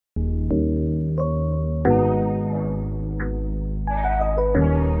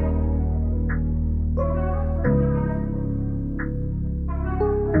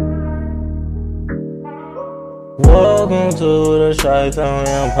Welcome to the Chi-Town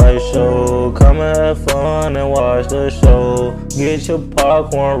Empire Show. Come and have fun and watch the show. Get your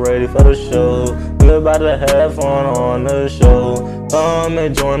popcorn ready for the show. We're about to have fun on the show. Come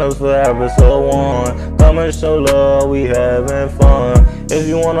and join us for episode 1. Come and show love, we having fun. If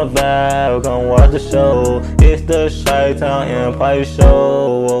you wanna vibe, come watch the show. It's the Chi-Town Empire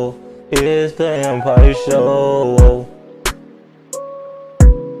Show. It's the Empire Show.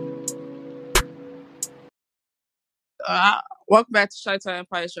 Welcome back to Chi-Town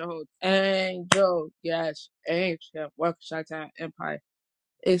Empire Show host Angel. Yes, Angel. Welcome to Chi-Town Empire.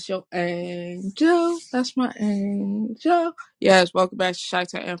 It's your angel. That's my angel. Yes, welcome back to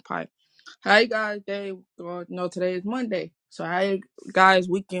Chi-Town Empire. How you guys day going? Today is Monday. So how you guys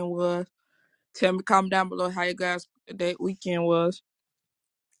weekend was? Tell me, comment down below how you guys day weekend was.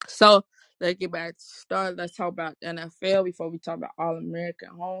 So let's get back started. Let's talk about NFL before we talk about All American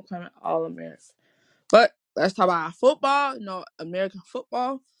Homecoming, All American. But let's talk about football, American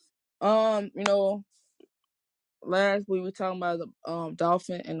football. Last week we were talking about the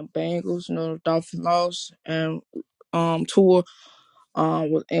Dolphins and the Bengals. The Dolphins lost and Tua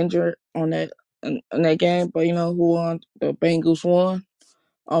was injured on that in that game, but who won? The Bengals won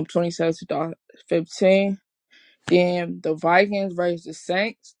 27-15. Then the Vikings versus the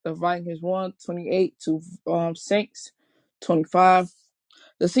Saints. The Vikings won 28 to Saints 25.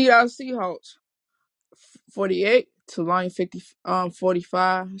 The Seahawks 48 to Lion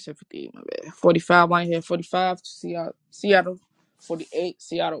 45. I said 58, my bad. 45, Lion had 45 to Seattle 48.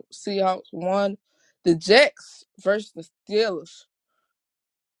 Seattle Seahawks won. The Jets versus the Steelers.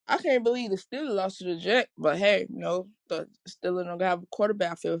 I can't believe the Steelers lost to the Jets, but hey, the Steelers don't have a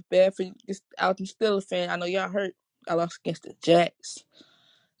quarterback. I feel bad for you out them Steelers fan. I know y'all hurt. I lost against the Jets.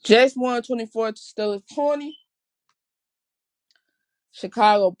 Jets won 24 to Steelers 20.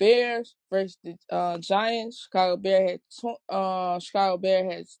 Chicago Bears versus the Giants. Chicago Bear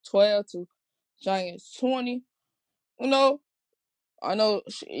has 12 to Giants 20. I know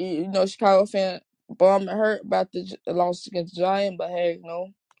Chicago fan bummed and hurt about the loss against the Giants, but hey,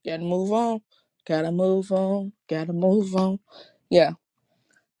 gotta move on. Gotta move on. Gotta move on. Yeah.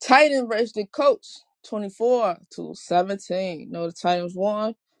 Titans versus the Colts 24 to 17. The Titans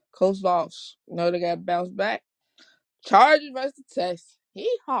won. Colts lost. They got to bounce back. Chargers versus the Texans.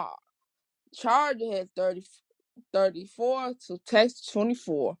 Hee-haw. Chargers had 34 to Texas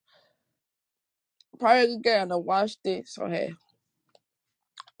 24. Probably a good game. I watched it. So hey.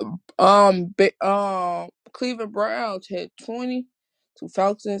 Cleveland Browns had 20 to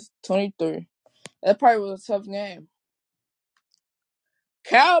Falcons 23. That probably was a tough game.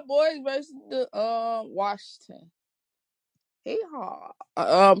 Cowboys versus the Washington. Hee-haw.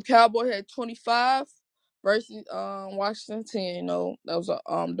 Cowboys had 25 versus Washington 10. That was a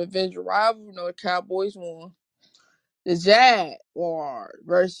division rival. The Cowboys won. The Jaguars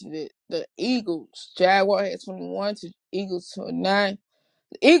versus the Eagles. Jaguar had 21 to Eagles 29.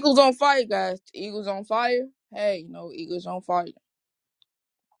 The Eagles on fire, guys. The Eagles on fire. Hey, Eagles on fire.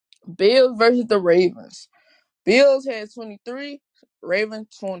 Bills versus the Ravens. Bills had 23.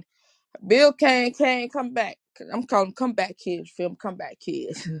 Ravens 20. Bill can't come back. I'm calling them comeback kids. Film comeback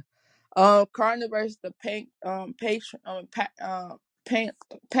kids. Cardinals versus the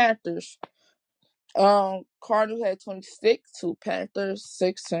Panthers. Cardinals had 26 to Panthers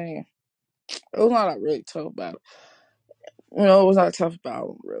 16. It was not really tough about it. It was not a tough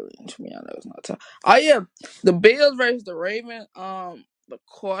battle, really. To me, I know it was not tough. Oh yeah, the Bills versus the Ravens. The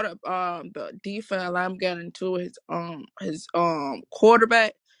defense line got into his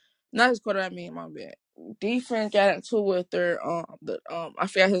quarterback. Not his quarterback. I mean, my bad. Defense got into with their I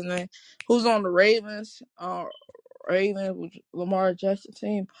forgot his name. Who's on the Ravens? Ravens with Lamar Jackson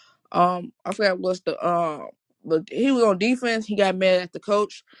team. I forgot what's but he was on defense. He got mad at the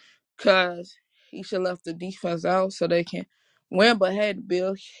coach because he should left the defense out so they can win. But hey, the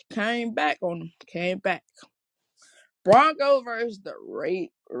Bills came back on them. Came back. Broncos versus the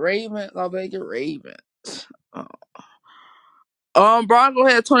Ravens. Las Vegas Ravens. Bronco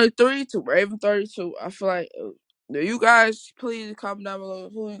had 23 to Raven 32. I feel like you guys please comment down below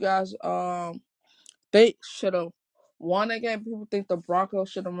who you guys think should have won that game. People think the Broncos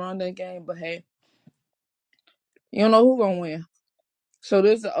should have won that game, but hey, you don't know who gonna win. So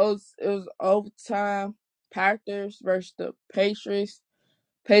it was overtime. Packers versus the Patriots.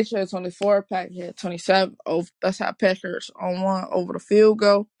 Patriots 24, Packers had 27. That's how Packers on one over the field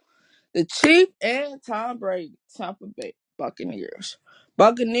goal. The Chiefs and Tom Brady, Tampa Bay Buccaneers.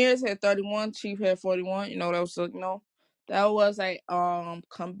 Buccaneers had 31, Chiefs had 41. That was a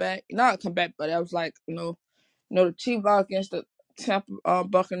comeback. Not a comeback, but that was like, the Chiefs lost against the Tampa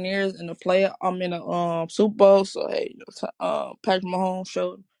Buccaneers in the play. I'm in the Super Bowl. So hey, Patrick Mahomes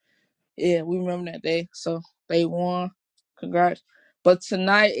showed. Yeah, we remember that day. So they won. Congrats. But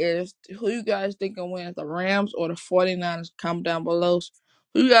tonight is who you guys think will win, the Rams or the 49ers? Comment down below.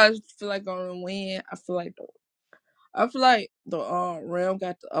 Who you guys feel like gonna win? I feel like the Rams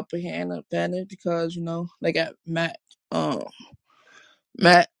got the upper hand advantage because they got um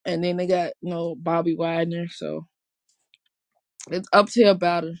Matt, and then they got Bobby Wagner. So it's uphill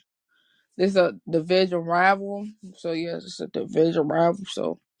battle. This is a division rival. So yes, it's a division rival.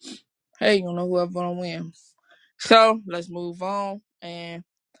 So hey, whoever gonna win. So let's move on and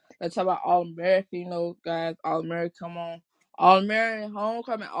let's talk about All American. Guys, All American come on. All American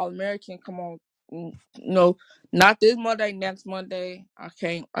homecoming. All American come on. Not this Monday. Next Monday. I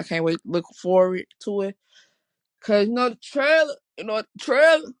can't wait. Look forward to it. Cause the trailer. The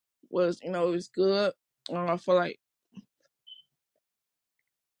trailer was it was good. I feel like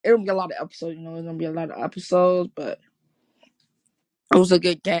it'll be a lot of episodes. It's gonna be a lot of episodes, but it was a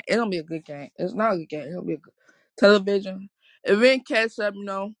good game. It's gonna be a good game. It's not a good game. It'll be a good television. If we didn't catch up,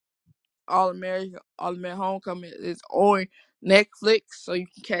 All American Homecoming is on Netflix, so you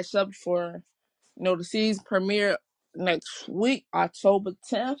can catch up for the season premiere next week, October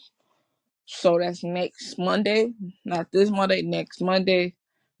 10th. So that's next Monday, not this Monday, next Monday.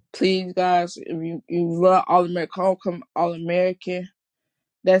 Please, guys, if you love All American Homecoming, All American,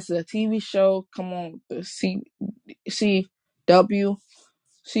 that's a TV show. Come on, the CW.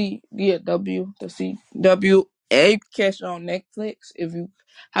 The CW. And you can catch it on Netflix if you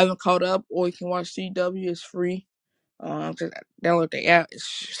haven't caught up, or you can watch CW. It's free. Just download the app.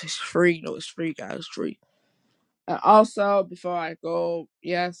 It's free. It's free, guys. It's free. And also, before I go,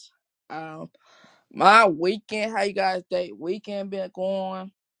 yes, my weekend. How you guys' day weekend been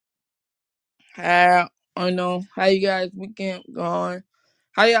going? How you guys weekend going?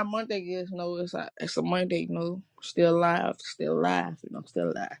 How y'all Monday is? It's a Monday. Still alive, still alive.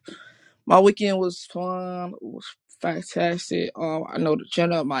 My weekend was fun. It was fantastic. I know the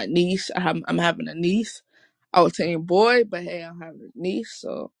gender of my niece. I'm having a niece. I was saying boy, but hey, I'm having a niece.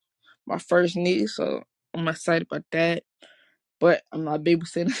 So my first niece. So I'm excited about that. But I'm not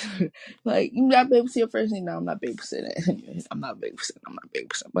babysitting. Like, you not babysitting your first niece? No, I'm not babysitting. I'm not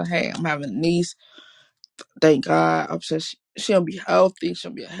babysitting. But hey, I'm having a niece. Thank God. I'm just she'll be healthy.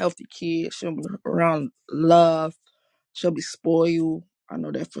 She'll be a healthy kid. She'll be around love. She'll be spoiled. I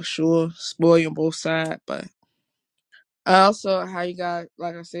know that for sure. Spoiled on both sides. But also, how you guys,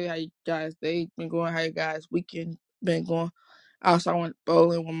 like I said, how you guys they been going, how you guys weekend been going. Also, I went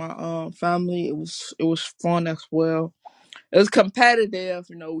bowling with my family. It was fun as well. It was competitive,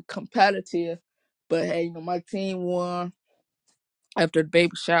 competitive. But hey, my team won after the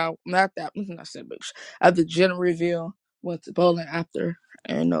baby shower. Not that, not said baby shower. After the gender reveal, went to bowling after,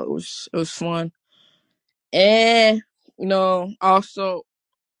 and it was fun. And also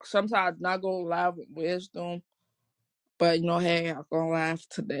sometimes not go live with wisdom, but hey, I'm gonna laugh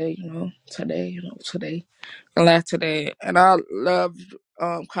today. Today, gonna laugh today, and I love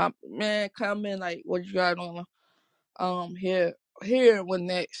comment like what you guys wanna hear what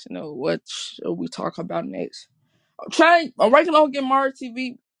next. What should we talk about next? I'm working on getting Mario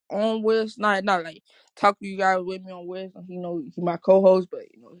TV on Wiz. Not like talk to you guys with me on Wiz. He's my co-host, but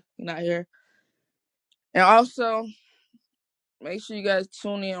he's not here. And also, make sure you guys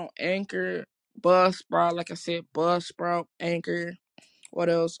tune in on Anchor, Buzzsprout. Like I said, Buzzsprout, Anchor. What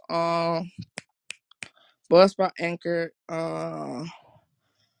else? Buzzsprout, Anchor.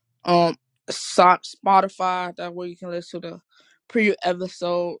 Spotify. That way you can listen to the preview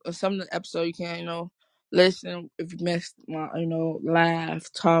episode or some of the episode you can listen if you missed my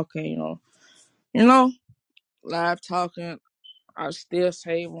live talking. Live talking. I still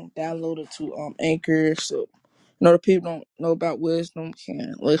save them, download it to Anchor, so the people don't know about wisdom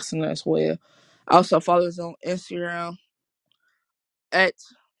can listen as well. Also follow us on Instagram at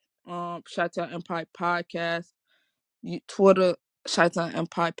Chi-Town Empire Podcast, Twitter Chi-Town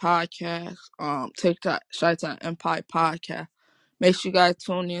Empire Podcast, TikTok Chi-Town Empire Podcast. Make sure you guys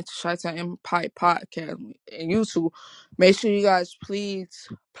tune in to Chi-Town Empire Podcast and YouTube. Make sure you guys please,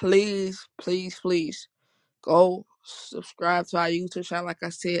 please, please, please go subscribe to our YouTube channel. Like I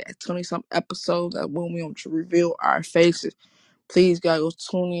said, at 20 some episodes that when we want to reveal our faces. Please guys go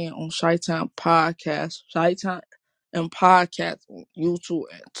tune in on Chi-Town Podcast. Chi-Town and Podcast on YouTube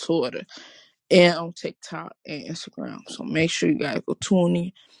and Twitter and on TikTok and Instagram. So make sure you guys go tune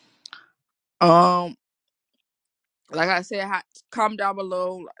in. Like I said, comment down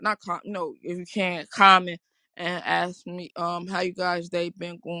below. Not if you can comment and ask me how you guys day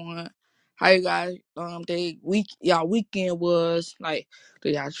been going, how you guys y'all weekend was. Like,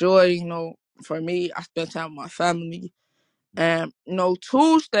 did y'all enjoy? For me, I spent time with my family. And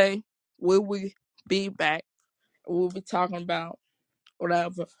Tuesday we be back. We'll be talking about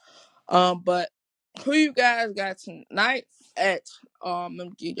whatever. But who you guys got tonight at let me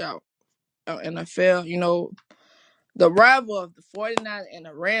get y'all NFL, the rival of the 49ers and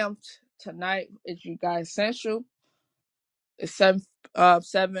the Rams tonight is you guys central. It's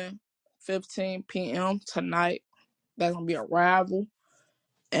 7:15 p.m. tonight. That's gonna be a rival.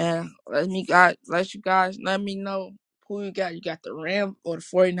 And let you guys let me know who you got. You got the Rams or the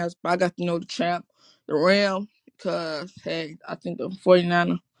 49ers, but I got to know the champ, the Rams, because hey, I think the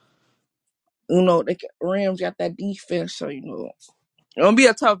 49ers, Rams got that defense, so it's gonna be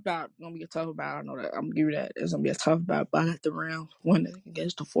a tough battle. I know that. I'm gonna give you that. It's gonna be a tough battle, but I got the Rams winning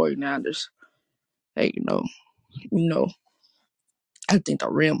against the 49ers. Hey, you know, I think the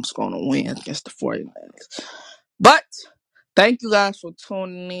Rams gonna win against the 49ers. But thank you guys for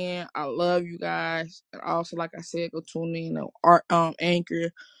tuning in. I love you guys. And also, like I said, go tune in on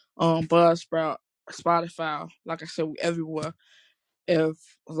Anchor, Buzzsprout, Spotify. Like I said, we everywhere. If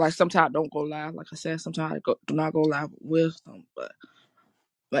sometimes I don't go live, like I said, sometimes I do not go live with them. But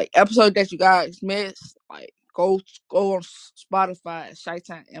episode that you guys missed, go on Spotify,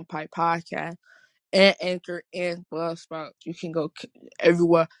 Chi-Town Empire Podcast, and Anchor and Buzzsprout. You can go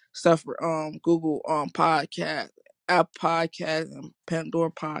everywhere. Stuff for Google Podcast, Apple Podcast, and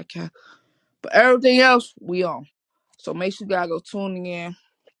Pandora Podcast. But everything else we on. So make sure you guys go tuning in.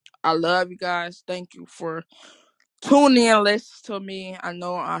 I love you guys. Thank you for tuning in, listen to me. I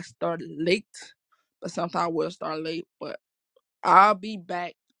know I started late, but sometimes I will start late. But I'll be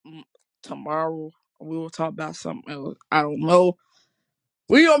back tomorrow. We will talk about something else. I don't know.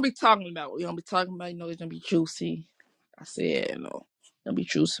 We're gonna be talking about. It's gonna be juicy. I said, it's gonna be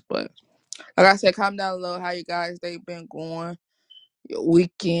juicy. But like I said, comment down below how you guys they been going, your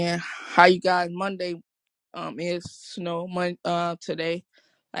weekend, how you guys Monday is today.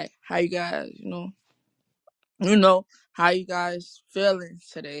 Like how you guys, how you guys feeling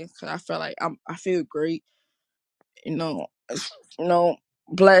today. Cause I feel like I feel great. You know, you know,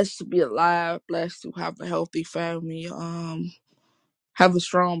 blessed to be alive, blessed to have a healthy family. Have a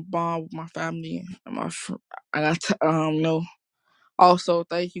strong bond with my family and I got to Also,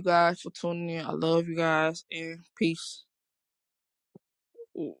 thank you guys for tuning in. I love you guys and peace.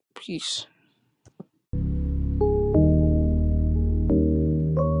 Peace.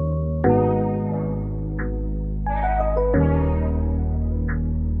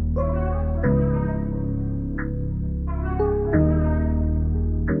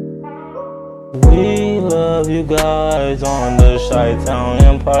 We love you guys on the Chi-Town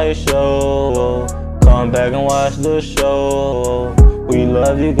Empire Show. Come back and watch the show. We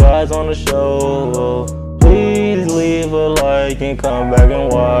love you guys on the show. Please leave a like and come back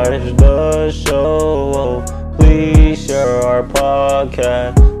and watch the show. Please share our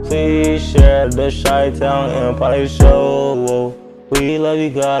podcast. Please share the Chi-Town Empire Show. We love you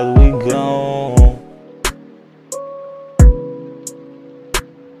guys. We gone.